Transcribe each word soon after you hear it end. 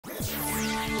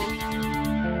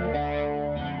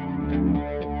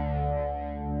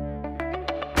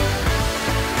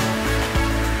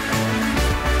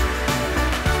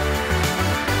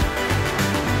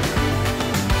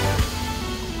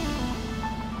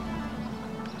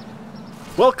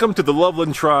Welcome to the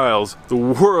Loveland Trials, the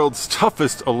world's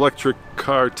toughest electric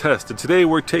car test. And today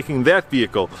we're taking that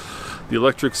vehicle, the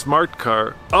electric smart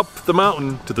car, up the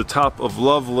mountain to the top of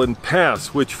Loveland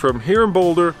Pass, which from here in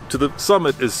Boulder to the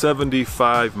summit is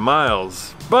 75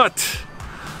 miles. But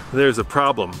there's a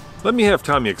problem. Let me have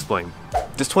Tommy explain.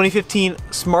 This 2015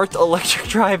 Smart Electric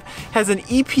Drive has an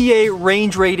EPA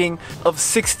range rating of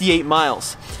 68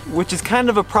 miles, which is kind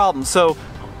of a problem, so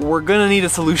we're gonna need a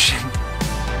solution.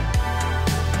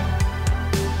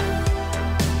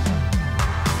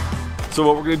 So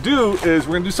what we're going to do is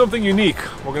we're going to do something unique.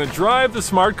 We're going to drive the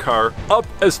smart car up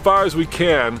as far as we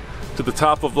can to the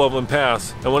top of Loveland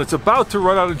Pass. And when it's about to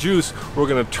run out of juice, we're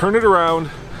going to turn it around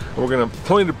and we're going to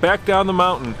point it back down the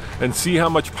mountain and see how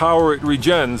much power it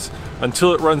regens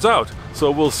until it runs out. So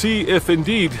we'll see if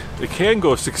indeed it can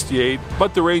go 68,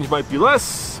 but the range might be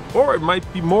less or it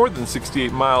might be more than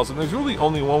 68 miles. And there's really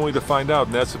only one way to find out,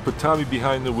 and that's to put Tommy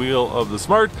behind the wheel of the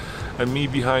Smart and me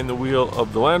behind the wheel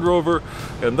of the Land Rover.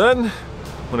 And then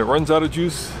when it runs out of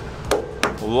juice,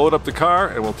 we'll load up the car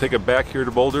and we'll take it back here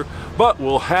to Boulder, but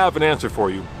we'll have an answer for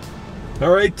you.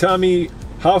 All right, Tommy,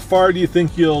 how far do you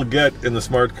think you'll get in the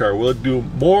smart car? Will it do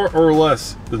more or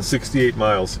less than 68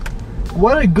 miles?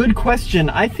 What a good question.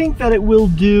 I think that it will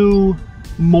do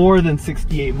more than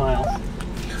 68 miles.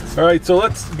 All right, so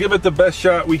let's give it the best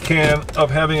shot we can of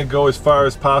having it go as far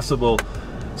as possible.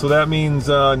 So that means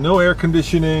no air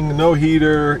conditioning, no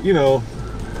heater, you know,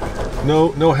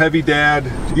 no heavy dad.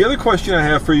 The other question I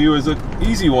have for you is an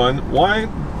easy one. Why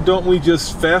don't we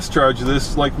just fast charge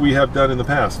this like we have done in the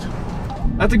past?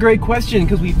 That's a great question,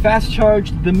 because we fast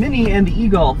charged the Mini and the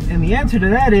e-Golf, and the answer to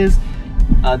that is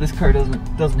this car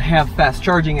doesn't have fast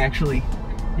charging actually.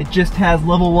 It just has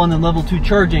level 1 and level 2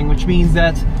 charging, which means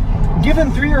that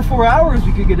given 3 or 4 hours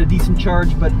we could get a decent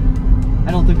charge, but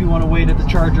I don't think we want to wait at the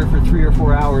charger for 3 or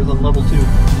 4 hours on level 2.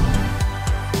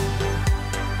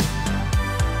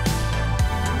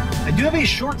 I do have a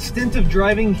short stint of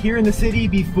driving here in the city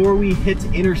before we hit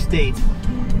interstate.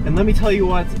 And let me tell you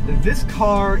what, this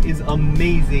car is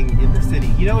amazing in the city.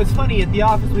 You know, it's funny, at the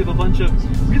office we have a bunch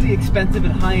of really expensive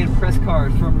and high-end press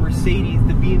cars, from Mercedes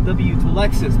to BMW to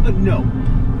Lexus, but no.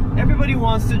 Everybody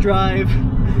wants to drive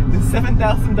the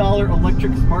 $7,000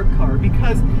 electric smart car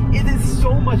because it is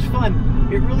so much fun.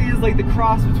 It really is like the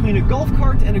cross between a golf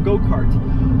cart and a go-kart.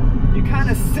 You kind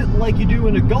of sit like you do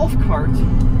in a golf cart,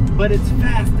 but it's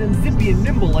fast and zippy and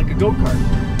nimble like a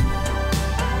go-kart.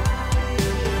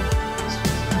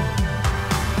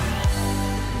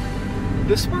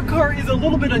 The smart car is a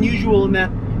little bit unusual in that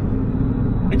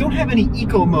I don't have any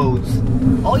eco modes.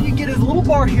 All you get is a little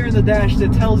bar here in the dash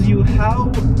that tells you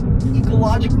how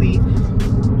ecologically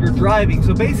you're driving.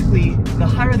 So basically, the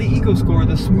higher the eco score,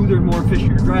 the smoother and more efficient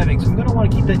you're driving. So I'm going to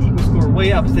want to keep that eco score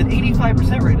way up. It's at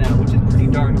 85% right now, which is pretty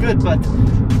darn good, but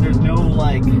there's no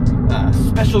like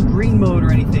special green mode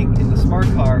or anything in the smart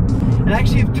car. And I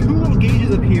actually have 2 little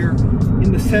gauges up here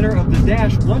in the center of the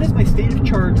dash. One is my state of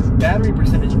charge battery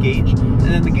percentage gauge, and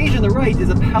then the gauge on the right is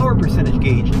a power percentage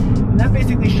gauge. And that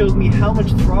basically shows me how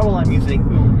much throttle I'm using.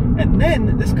 And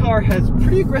then this car has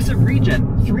pretty aggressive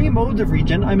regen, 3 modes of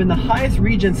regen. I'm in the highest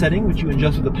regen setting, which you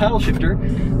adjust with the paddle shifter.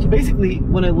 So basically,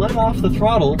 when I let off the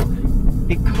throttle,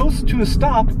 it coasts to a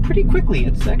stop pretty quickly.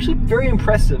 It's actually very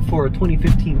impressive for a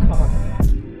 2015 car.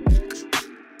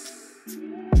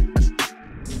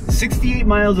 68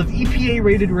 miles of EPA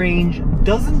rated range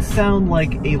doesn't sound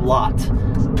like a lot,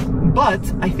 but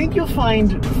I think you'll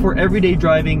find for everyday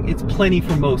driving, it's plenty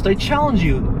for most. I challenge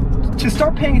you to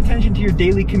start paying attention to your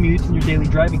daily commutes and your daily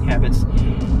driving habits.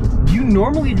 Do you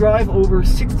normally drive over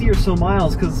 60 or so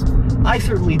miles? Because I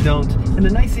certainly don't. And the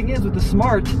nice thing is with the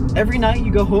Smart, every night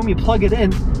you go home, you plug it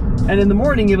in, and in the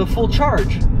morning you have a full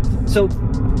charge. So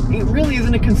it really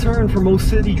isn't a concern for most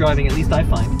city driving, at least I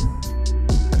find.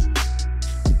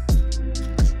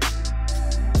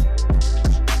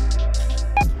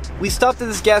 We stopped at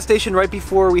this gas station right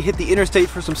before we hit the interstate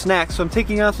for some snacks, so I'm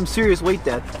taking on some serious weight,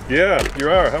 Dad. Yeah, you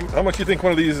are. How much do you think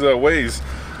one of these weighs?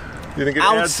 You think it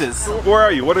ounces? Adds? Where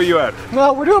are you? What are you at?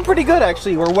 Well, we're doing pretty good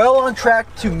actually. We're well on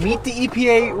track to meet the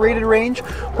EPA rated range,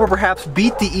 or perhaps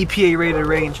beat the EPA rated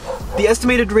range. The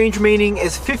estimated range remaining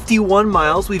is 51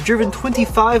 miles. We've driven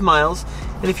 25 miles.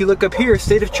 And if you look up here,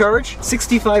 state of charge,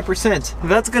 65%.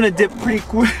 That's gonna dip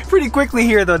pretty quickly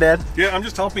here though, Dad. Yeah, I'm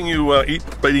just helping you eat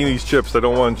by eating these chips. I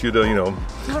don't want you to, you know,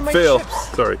 fail. Chips.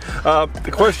 Sorry.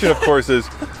 The question, of course, is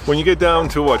when you get down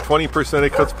to what, 20%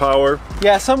 it cuts power?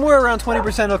 Yeah, somewhere around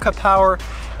 20% it'll cut power.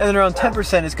 and then around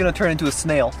 10% it's going to turn into a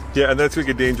snail. Yeah, and that's going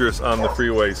to get dangerous on the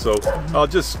freeway. So I'll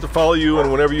just follow you,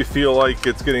 and whenever you feel like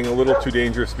it's getting a little too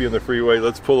dangerous to be on the freeway,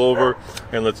 let's pull over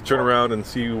and let's turn around and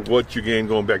see what you gain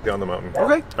going back down the mountain.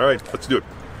 Okay. All right, let's do it.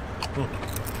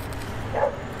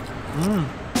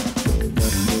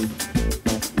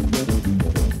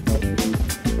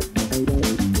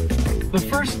 The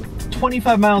first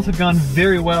 25 miles have gone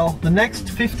very well. The next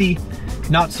 50,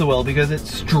 not so well, because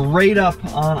it's straight up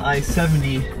on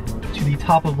I-70 to the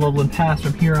top of Loveland Pass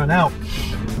from here on out.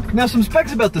 Now, some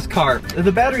specs about this car.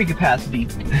 The battery capacity,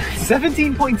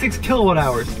 17.6 kilowatt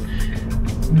hours.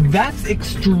 That's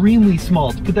extremely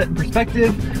small. To put that in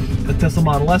perspective, the Tesla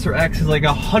Model S or X is like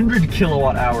 100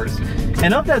 kilowatt hours.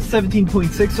 And of that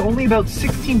 17.6, only about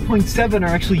 16.7 are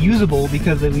actually usable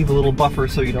because they leave a little buffer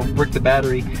so you don't brick the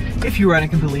battery if you run it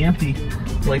completely empty,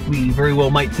 like we very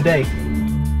well might today.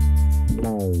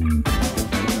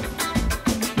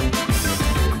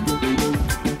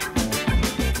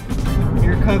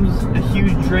 Here comes a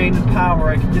huge drain of power.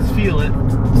 I can just feel it.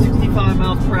 65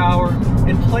 miles per hour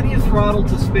and plenty of throttle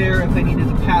to spare if I needed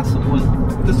to pass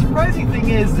someone. The surprising thing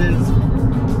is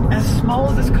as small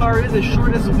as this car is, as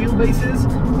short as the wheelbase is,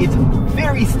 it's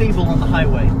very stable on the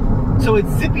highway. So it's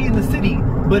zippy in the city,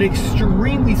 but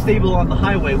extremely stable on the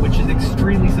highway, which is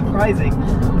extremely surprising.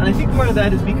 And I think part of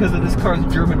that is because of this car's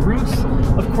German roots.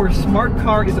 Of course, Smart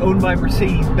Car is owned by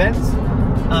Mercedes-Benz.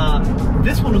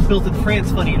 This one was built in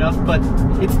France, funny enough, but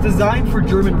it's designed for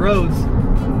German roads.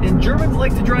 And Germans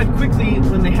like to drive quickly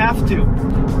when they have to.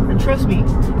 And trust me,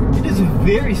 it is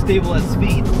very stable at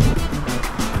speed.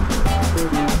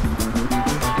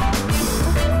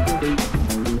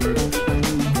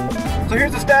 So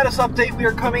here's the status update. We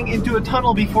are coming into a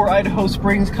tunnel before Idaho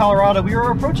Springs, Colorado. We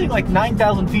are approaching like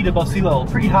 9,000 feet above sea level,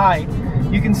 pretty high.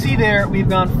 You can see there we've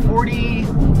gone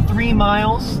 43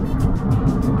 miles,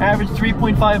 average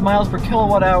 3.5 miles per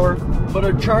kilowatt hour. But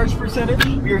our charge percentage,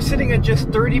 we are sitting at just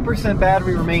 30%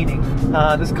 battery remaining.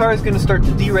 This car is going to start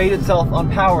to derate itself on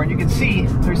power, and you can see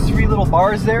there's 3 little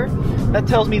bars there. That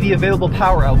tells me the available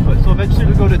power output. So eventually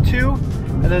it'll go to 2,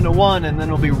 and then to 1, and then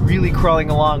we'll be really crawling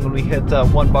along when we hit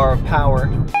 1 bar of power.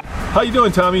 How you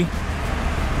doing, Tommy?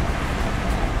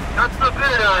 Not so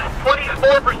good.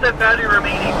 24% battery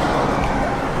remaining.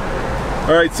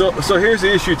 All right, so here's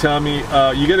the issue, Tommy.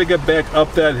 You got to get back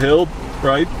up that hill,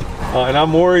 right? And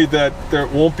I'm worried that there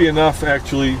won't be enough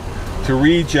actually to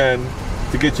regen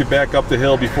to get you back up the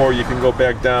hill before you can go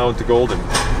back down to Golden.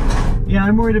 Yeah,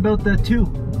 I'm worried about that too.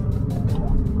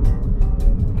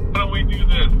 Why don't we do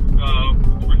this?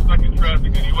 We're stuck in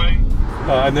traffic anyway.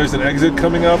 And there's an exit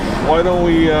coming up. Why don't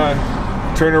we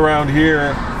turn around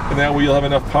here, and that way you'll have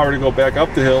enough power to go back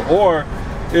up the hill. Or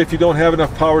if you don't have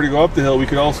enough power to go up the hill, we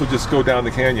could also just go down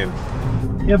the canyon.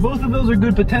 Yeah, both of those are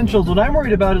good potentials. What I'm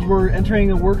worried about is we're entering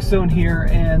a work zone here,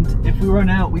 and if we run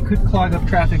out, we could clog up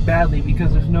traffic badly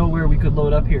because there's nowhere we could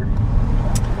load up here.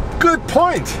 Good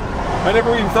point! I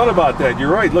never even thought about that.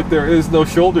 You're right. Look, there is no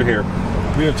shoulder here.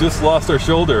 We have just lost our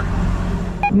shoulder.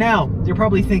 Now, you're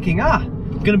probably thinking,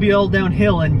 it's going to be all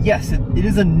downhill, and yes, it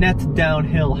is a net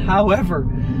downhill. However,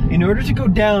 in order to go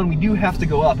down, we do have to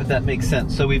go up, if that makes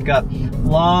sense. So we've got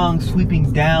long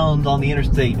sweeping downs on the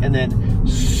interstate, and then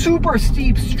super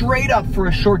steep straight up for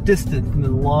a short distance, and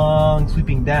then long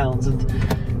sweeping downs. And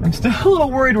I'm still a little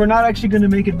worried we're not actually going to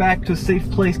make it back to a safe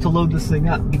place to load this thing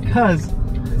up, because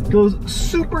those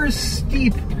super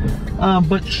steep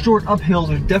but short uphills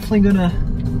are definitely going to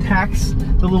tax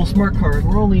the little Smart Car. And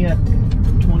we're only at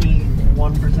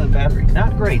 21% battery.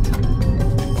 Not great.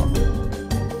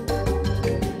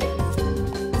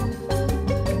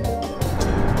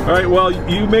 All right, well,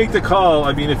 you make the call.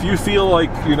 I mean, if you feel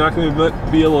like you're not going to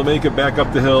be able to make it back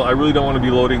up the hill, I really don't want to be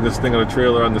loading this thing on a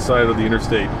trailer on the side of the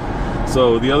interstate.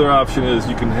 So the other option is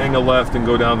you can hang a left and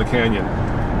go down the canyon.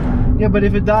 Yeah, but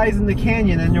if it dies in the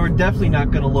canyon, then you're definitely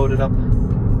not going to load it up.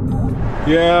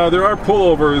 Yeah, there are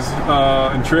pullovers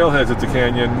and trailheads at the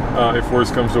canyon if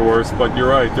worse comes to worse, but you're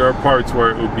right, there are parts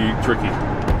where it would be tricky.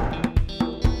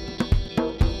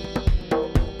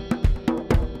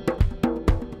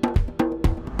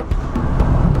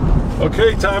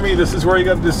 Okay, Tommy, this is where you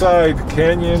got to decide,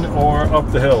 canyon or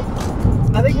up the hill.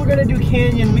 I think we're going to do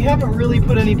canyon. We haven't really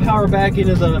put any power back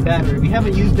into the battery. We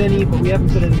haven't used any, but we haven't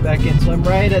put any back in, so I'm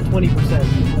right at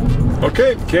 20%.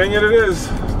 Okay, canyon it is.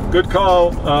 Good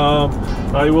call.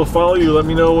 I will follow you. Let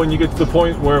me know when you get to the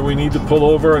point where we need to pull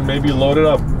over and maybe load it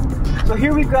up. So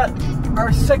here we've got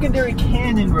our secondary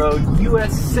canyon road,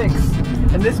 US 6.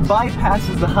 and this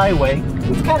bypasses the highway.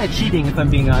 It's kind of cheating if I'm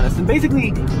being honest. And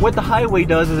basically what the highway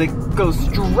does is it goes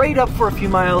straight up for a few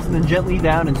miles and then gently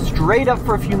down, and straight up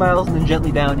for a few miles and then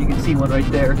gently down. You can see one right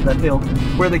there, that hill,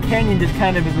 where the canyon just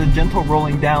kind of is a gentle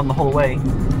rolling down the whole way.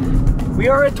 We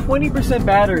are at 20%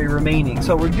 battery remaining,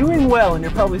 so we're doing well, and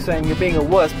you're probably saying you're being a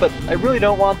wuss, but I really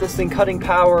don't want this thing cutting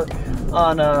power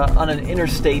on an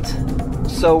interstate.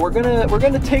 So we're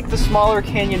gonna take the smaller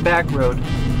canyon back road.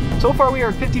 So far we are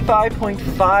at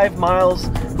 55.5 miles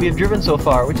we have driven so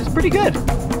far, which is pretty good.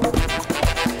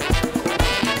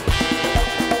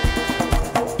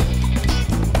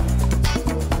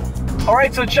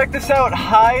 Alright, so check this out.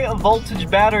 High voltage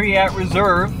battery at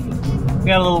reserve. We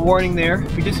got a little warning there.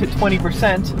 We just hit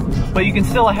 20%, but you can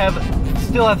still have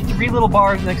 3 little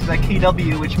bars next to that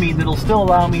KW, which means it'll still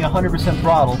allow me 100%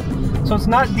 throttle. So it's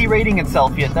not derating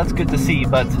itself yet. That's good to see,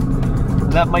 but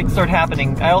that might start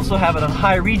happening. I also have it on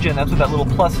high regen. That's what that little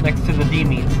plus next to the D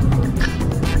means.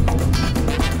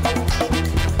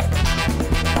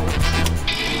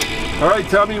 All right,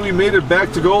 Tommy, we made it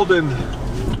back to Golden.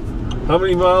 How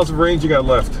many miles of range you got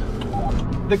left?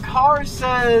 The car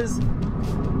says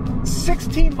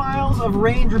 16 miles of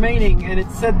range remaining, and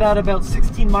it said that about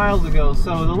 16 miles ago,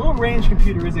 so the little range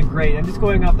computer isn't great. I'm just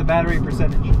going off the battery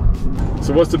percentage.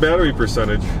 So what's the battery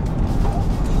percentage?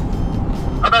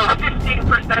 About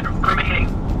 15% remaining.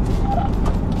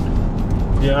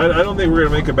 Yeah, I don't think we're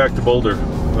gonna make it back to Boulder.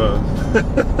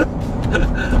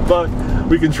 But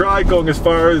we can try going as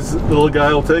far as the little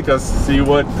guy will take us, see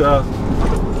what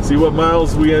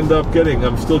miles we end up getting.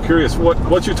 I'm still curious.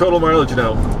 What's your total mileage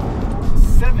now?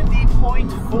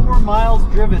 70.4 miles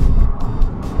driven.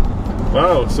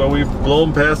 Wow, so we've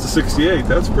blown past the 68.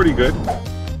 That's pretty good.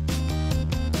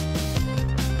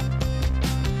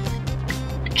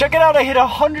 Check it out, I hit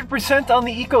 100% on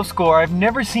the eco score. I've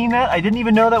never seen that. I didn't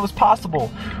even know that was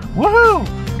possible. Woohoo!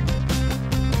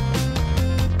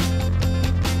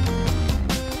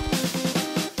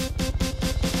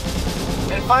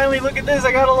 And finally, look at this.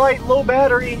 I got a light, low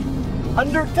battery,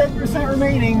 under 10%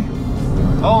 remaining.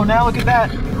 Oh, now look at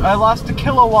that. I lost a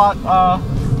kilowatt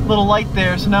little light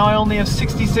there, so now I only have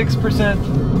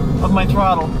 66% of my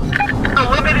throttle.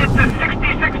 Limited to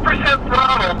 66%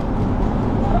 throttle.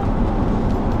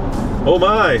 Oh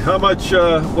my, how much,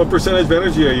 what percentage of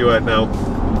energy are you at now?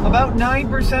 About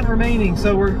 9% remaining,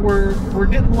 so we're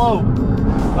getting low.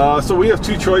 So we have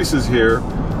two choices here.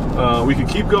 We could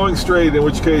keep going straight, in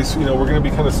which case, you know, we're going to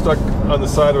be kind of stuck on the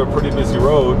side of a pretty busy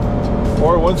road.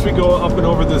 Or once we go up and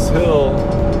over this hill,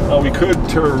 we could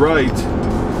turn right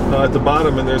at the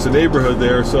bottom, and there's a neighborhood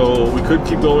there, so we could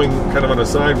keep going kind of on a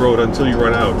side road until you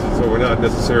run out. So we're not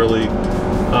necessarily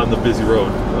on the busy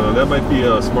road. That might be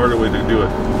a smarter way to do it.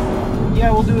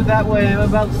 Yeah, we'll do it that way. I'm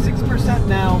about 6%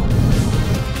 now.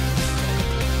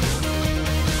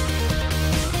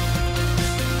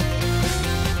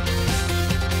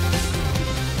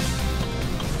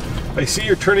 I see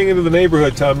you're turning into the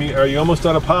neighborhood, Tommy. Are you almost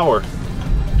out of power?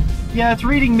 Yeah, it's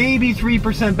reading maybe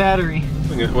 3% battery.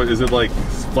 What, is it like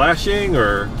flashing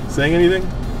or saying anything?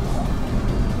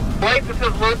 Light that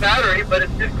says low battery, but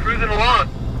it's just cruising along.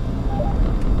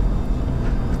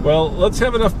 Well, let's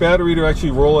have enough battery to actually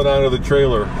roll it onto the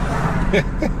trailer.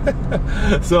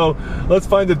 So let's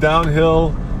find a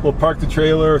downhill. We'll park the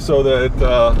trailer so that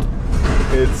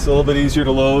it's a little bit easier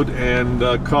to load,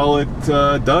 and call it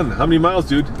done. How many miles,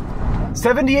 dude?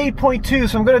 78.2,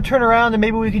 so I'm going to turn around and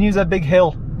maybe we can use that big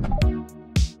hill.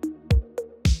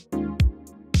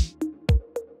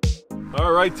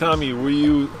 All right, Tommy, were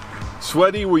you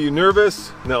sweaty? Were you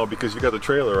nervous? No, because you got the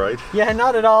trailer, right? Yeah,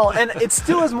 not at all. And it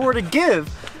still has more to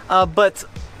give, but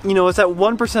you know, it's at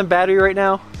 1% battery right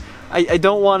now. I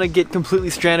don't want to get completely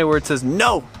stranded where it says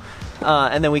no,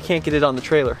 and then we can't get it on the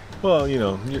trailer. Well, you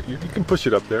know, you can push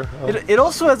it up there. It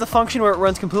also has a function where it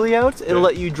runs completely out. It'll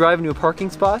let you drive into a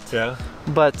parking spot. Yeah.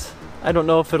 But I don't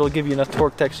know if it'll give you enough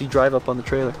torque to actually drive up on the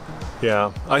trailer.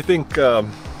 Yeah, I think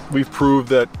we've proved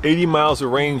that 80 miles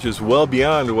of range is well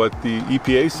beyond what the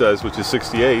EPA says, which is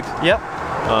 68. Yep.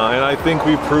 And I think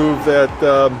we proved that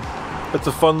it's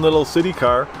a fun little city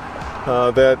car,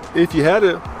 that if you had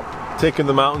it taken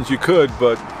the mountains, you could,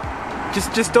 but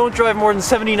just don't drive more than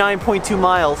 79.2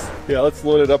 miles. Yeah, let's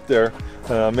load it up there.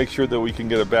 Make sure that we can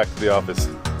get it back to the office.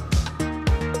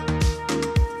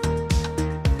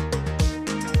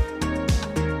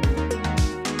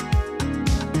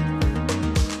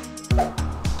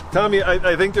 Tommy,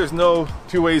 I think there's no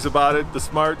two ways about it. The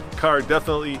smart car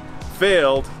definitely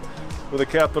failed with a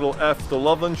capital F, the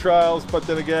Loveland trials, but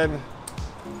then again,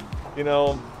 you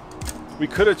know, we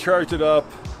could have charged it up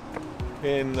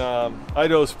in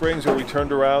Idaho Springs where we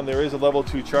turned around. There is a level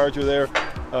 2 charger there.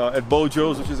 at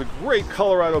Bojo's, which is a great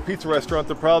Colorado pizza restaurant.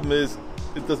 The problem is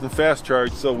it doesn't fast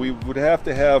charge, so we would have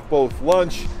to have both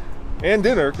lunch and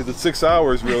dinner, because it's 6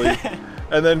 hours really,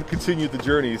 and then continue the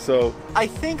journey. So I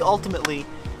think ultimately,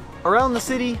 around the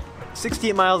city,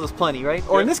 68 miles is plenty, right?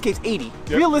 Or in this case, 80. Yep.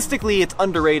 Realistically, it's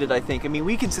underrated, I think. I mean,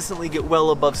 we consistently get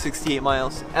well above 68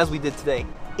 miles, as we did today.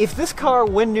 If this car,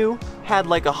 when new, had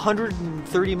like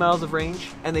 130 miles of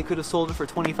range, and they could have sold it for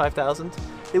 $25,000,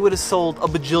 they would have sold a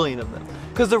bajillion of them.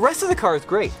 Because the rest of the car is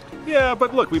great. Yeah,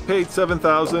 but look, we paid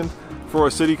 $7,000 for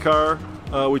a city car,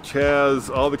 which has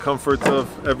all the comforts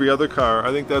of every other car.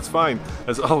 I think that's fine.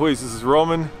 As always, this is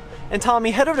Roman. And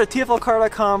Tommy, head over to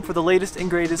tflcar.com for the latest and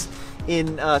greatest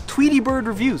in Tweety Bird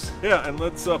reviews. Yeah, and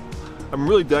let's I'm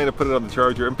really dying to put it on the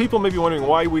charger. And people may be wondering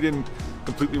why we didn't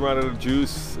completely run out of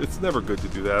juice. It's never good to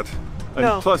do that.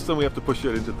 And plus then we have to push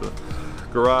it into the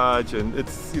garage, and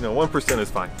it's, 1%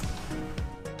 is fine.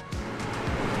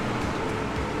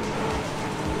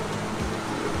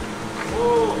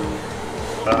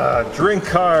 Drink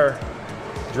car.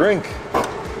 Drink.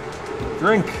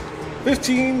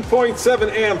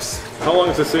 15.7 amps. How long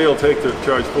does the sail take to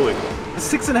charge fully?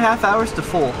 6.5 hours to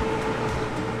full.